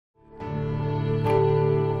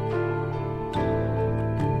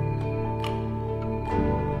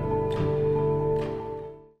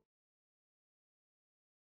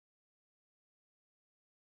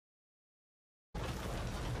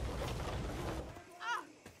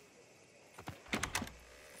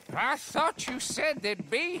I thought you said they'd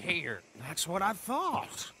be here. That's what I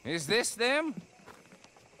thought. Is this them?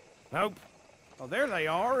 Nope. Oh, there they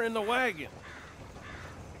are in the wagon.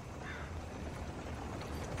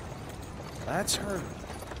 That's her.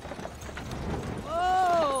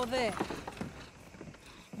 Oh, there.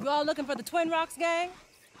 You all looking for the Twin Rocks gang?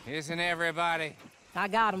 Isn't everybody? I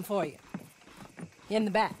got them for you. In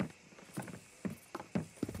the back.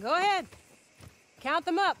 Go ahead. Count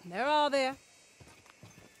them up. They're all there.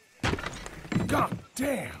 God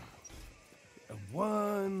damn.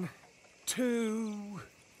 1, 2,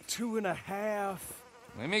 2.5.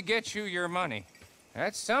 Let me get you your money.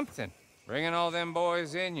 That's something. Bringing all them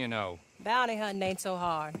boys in, you know. Bounty hunting ain't so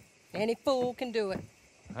hard. Any fool can do it.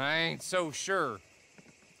 I ain't so sure.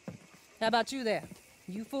 How about you there?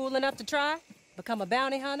 You fool enough to try? Become a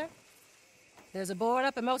bounty hunter? There's a board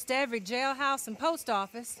up at most every jailhouse and post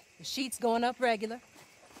office. The sheet's going up regular.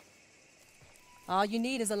 All you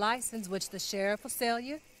need is a license, which the sheriff will sell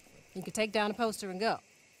you. You can take down a poster and go.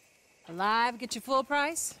 Alive, get your full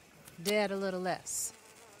price. Dead, a little less.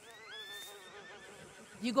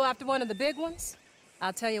 You go after one of the big ones,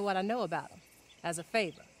 I'll tell you what I know about them, as a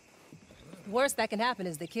favor. The worst that can happen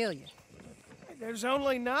is they kill you. There's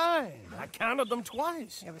only 9. I counted them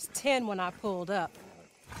twice. There was 10 when I pulled up.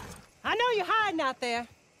 I know you're hiding out there.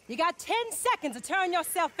 You got 10 seconds to turn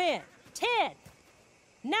yourself in. 10,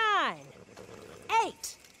 9,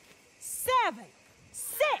 8, 7,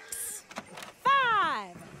 6,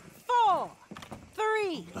 5, 4,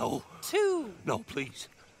 3, No. 2, No, please.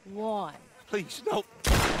 1. Please, no.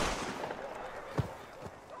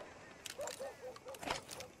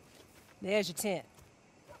 There's your 10.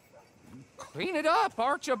 Clean it up,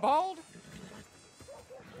 Archibald.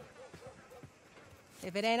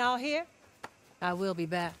 If it ain't all here, I will be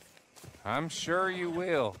back. I'm sure you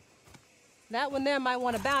will. That one there might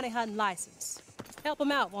want a bounty hunting license. Help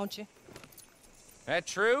him out, won't you? That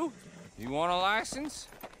true? You want a license?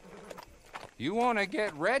 You want to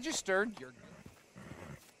get registered?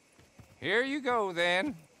 Here you go,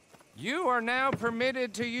 then. You are now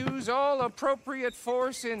permitted to use all appropriate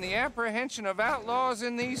force in the apprehension of outlaws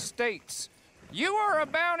in these states. You are a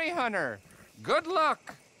bounty hunter. Good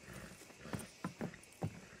luck.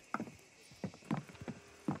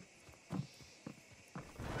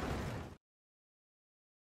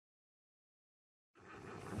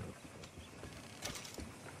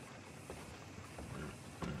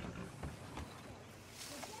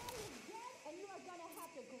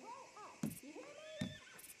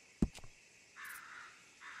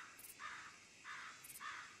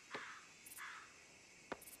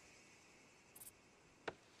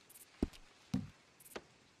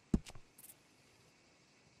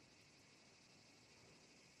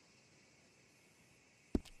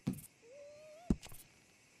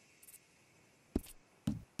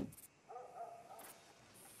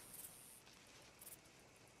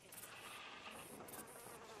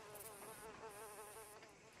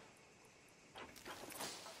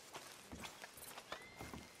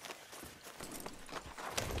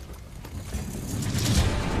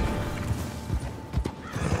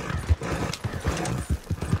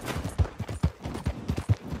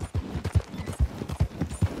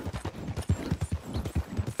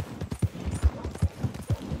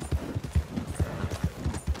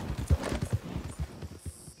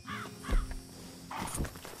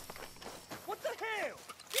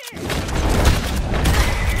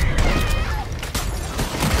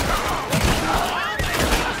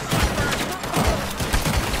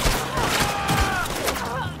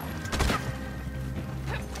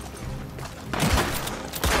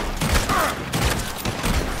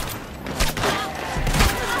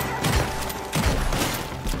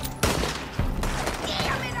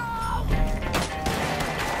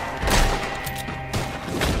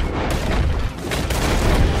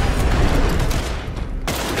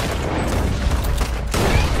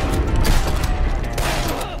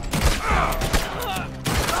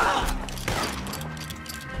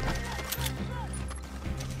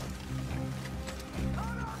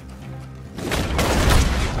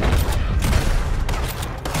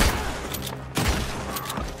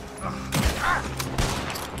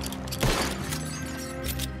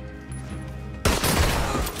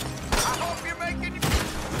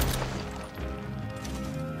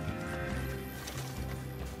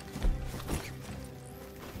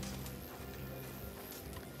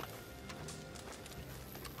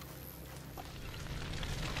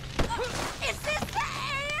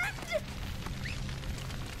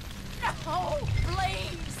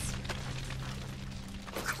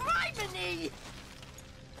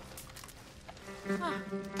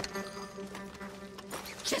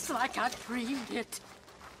 Just like I dreamed it.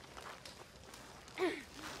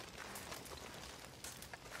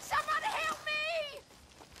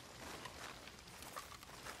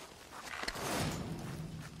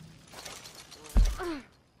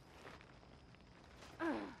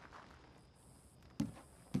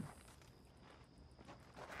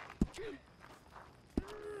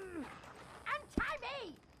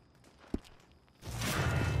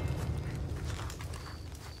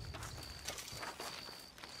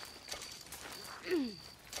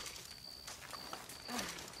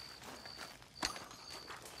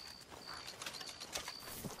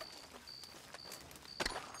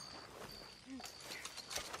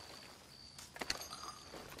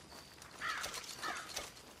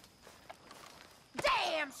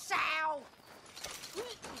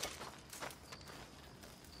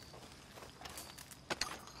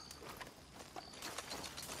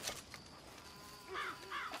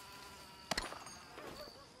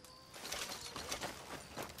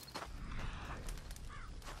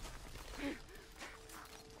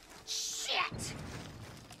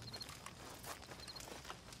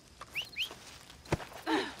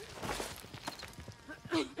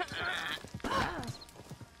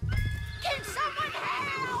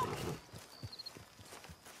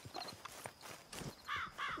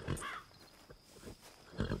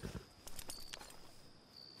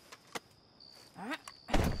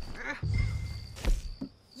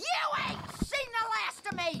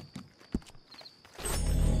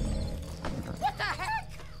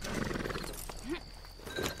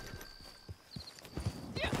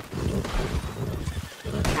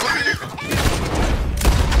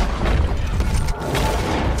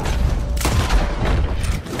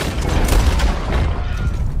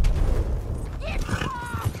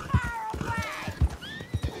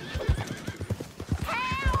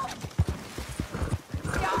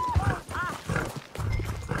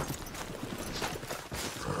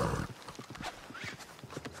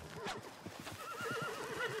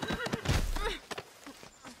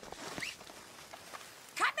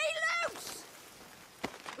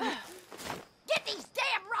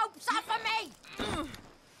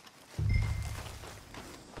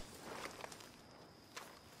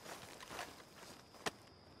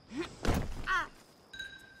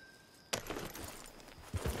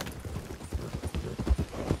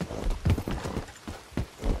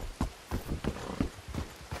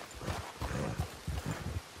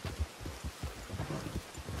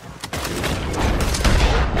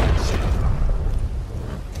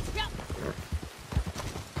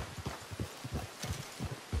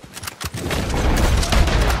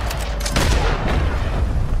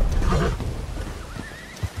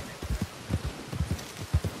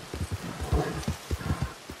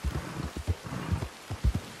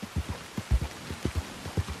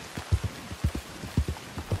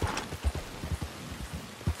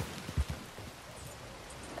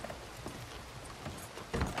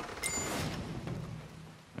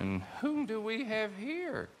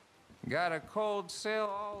 Got a cold cell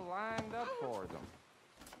all lined up for them.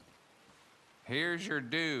 Here's your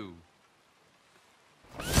due.